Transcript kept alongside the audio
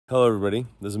Hello everybody,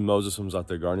 this is Moses from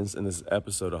ZAATAR Gardens, and this is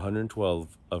episode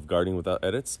 112 of Gardening Without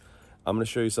Edits. I'm going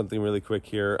to show you something really quick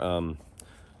here.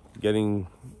 Getting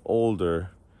older,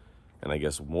 and I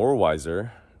guess more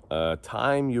wiser,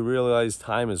 you realize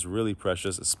time is really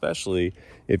precious, especially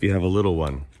if you have a little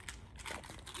one.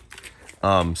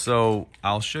 So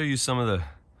I'll show you this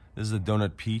is a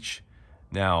donut peach.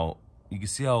 Now, you can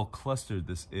see how clustered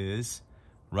this is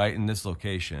right in this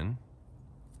location,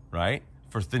 right?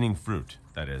 For thinning fruit,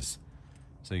 that is.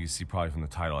 So you can see probably from the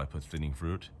title I put thinning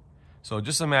fruit. So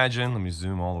just imagine, let me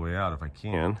zoom all the way out if I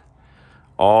can,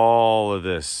 all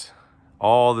this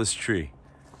tree.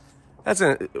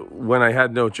 When I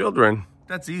had no children,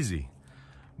 that's easy.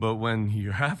 But when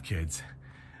you have kids,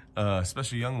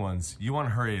 especially young ones, you want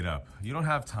to hurry it up. You don't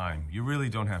have time. You really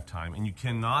don't have time. And you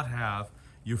cannot have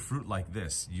your fruit like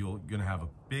this. You're going to have a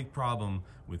big problem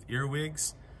with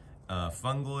earwigs,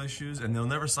 fungal issues, and they'll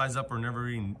never size up or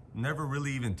never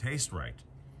really even taste right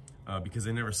because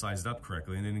they never sized up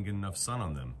correctly and they didn't get enough sun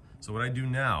on them. So what I do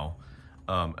now,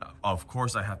 of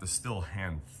course I have to still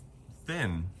hand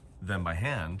thin them by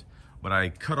hand, but I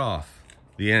cut off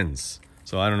the ends.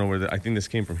 So I don't know where I think this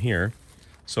came from here.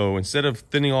 So instead of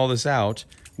thinning all this out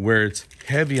where it's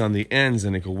heavy on the ends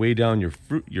and it can weigh down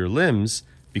your limbs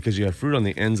because you have fruit on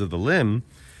the ends of the limb,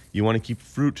 you want to keep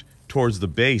fruit towards the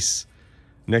base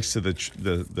next to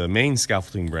the main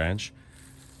scaffolding branch.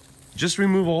 Just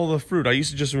remove all the fruit. I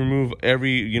used to just remove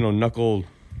every knuckle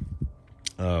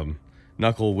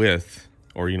width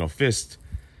or fist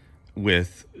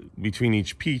width between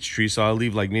each peach tree. So I'll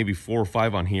leave like maybe 4 or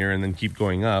 5 on here and then keep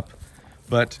going up.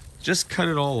 But just cut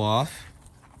it all off,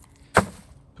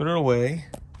 put it away,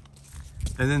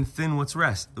 and then thin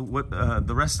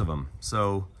the rest of them.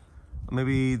 So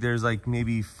maybe there's like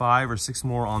maybe 5 or 6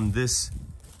 more on this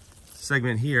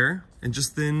segment here, and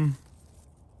just thin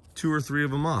 2 or 3 of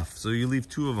them off. So you leave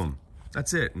 2 of them.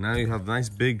 That's it. Now you have nice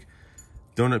big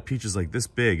donut peaches like this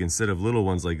big instead of little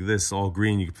ones like this, all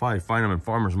green. You can probably find them in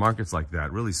farmers markets like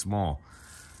that, really small.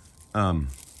 But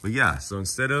yeah, so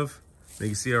instead of, you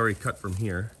can see I already cut from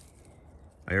here.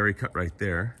 I already cut right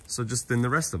there. So just thin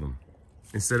the rest of them.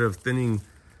 Instead of thinning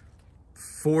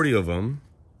 40 of them,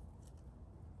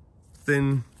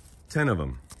 thin 10 of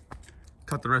them.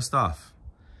 Cut the rest off.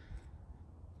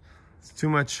 It's too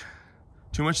much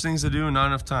things to do and not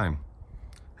enough time.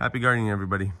 Happy gardening,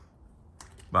 everybody.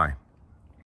 Bye.